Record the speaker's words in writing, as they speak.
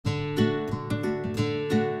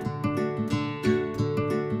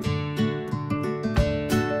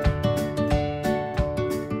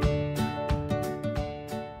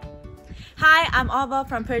I'm Ava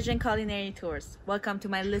from Persian Culinary Tours. Welcome to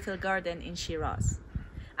my little garden in Shiraz.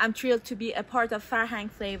 I'm thrilled to be a part of Farhang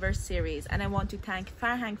Flavors series, and I want to thank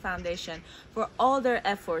Farhang Foundation for all their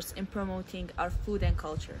efforts in promoting our food and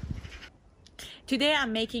culture. Today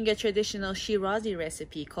I'm making a traditional Shirazi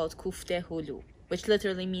recipe called Koofteh Hooloo, which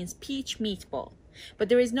literally means peach meatball. But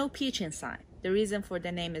there is no peach inside. The reason for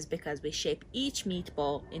the name is because we shape each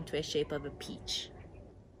meatball into a shape of a peach.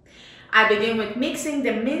 I begin with mixing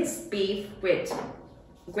the minced beef with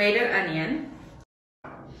grated onion,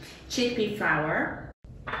 chickpea flour,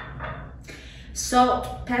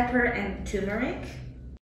 salt, pepper, and turmeric.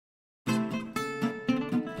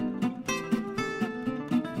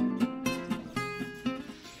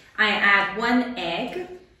 I add 1 egg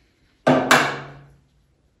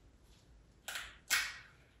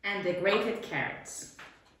and the grated carrots.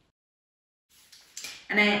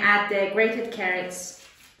 And I add the grated carrots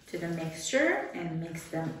to the mixture and mix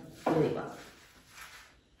them really well.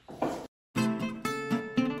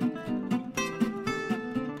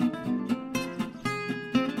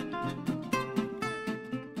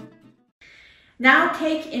 Now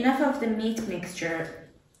take enough of the meat mixture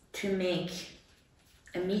to make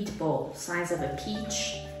a meatball size of a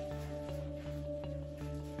peach.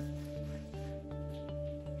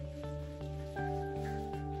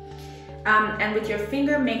 And with your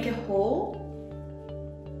finger make a hole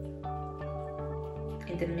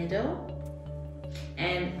in the middle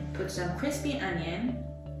and put some crispy onion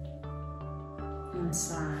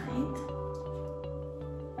inside,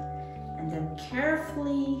 and then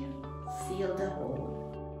carefully seal the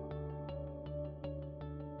hole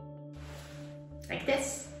like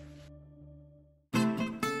this.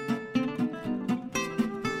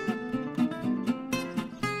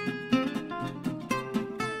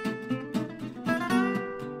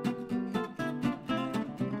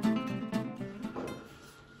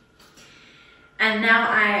 And now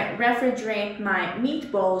I refrigerate my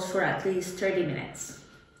meatballs for at least 30 minutes.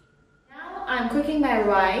 Now I'm cooking my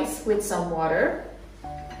rice with some water.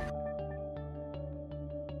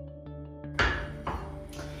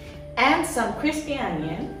 And some crispy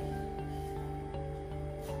onion.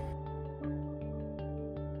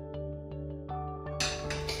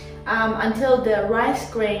 Until the rice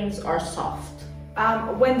grains are soft.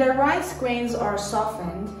 When the rice grains are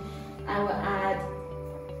softened, I will add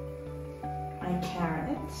my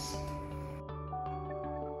carrots,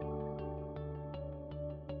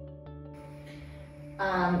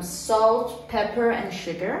 salt, pepper, and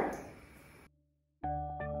sugar,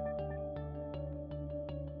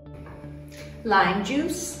 lime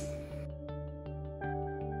juice,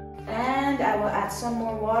 and I will add some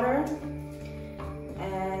more water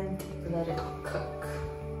and let it cook.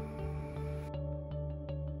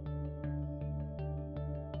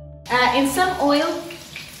 In some oil,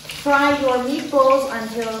 fry your meatballs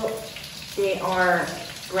until they are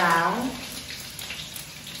brown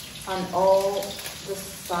on all the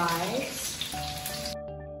sides.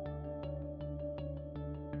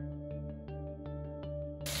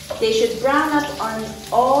 They should brown up on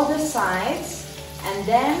all the sides, and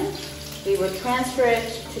then we will transfer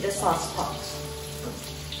it to the sauce pot.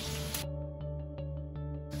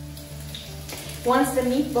 Once the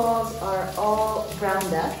meatballs are all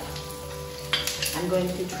browned up, I'm going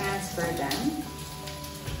to transfer them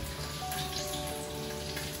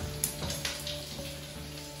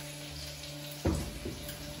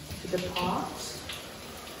to the pot.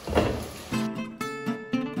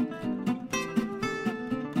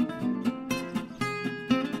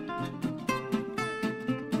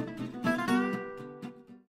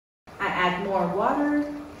 I add more water.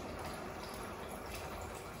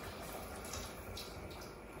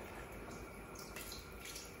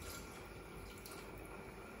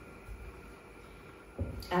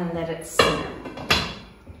 And let it simmer.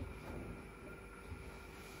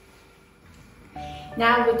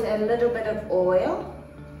 Now with a little bit of oil,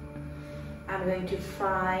 I'm going to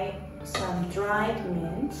fry some dried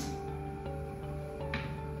mint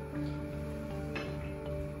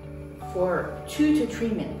for 2 to 3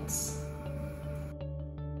 minutes.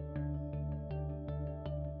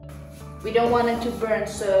 We don't want it to burn,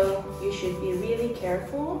 so you should be really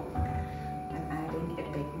careful. I'm adding a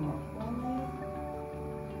bit more oil.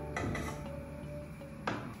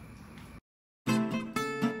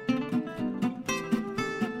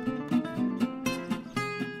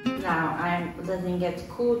 Now I'm letting it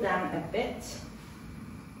cool down a bit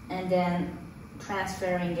and then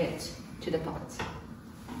transferring it to the pot.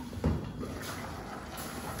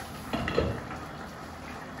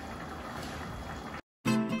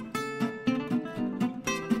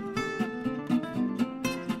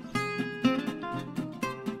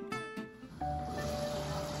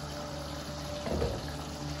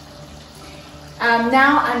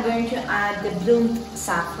 Now I'm going to add the bloomed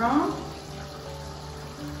saffron.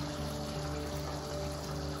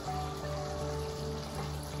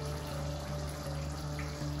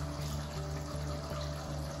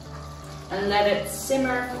 And let it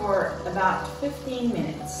simmer for about 15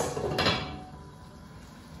 minutes.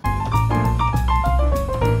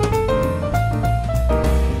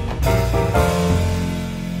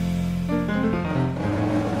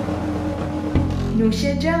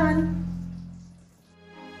 Nusha Jan.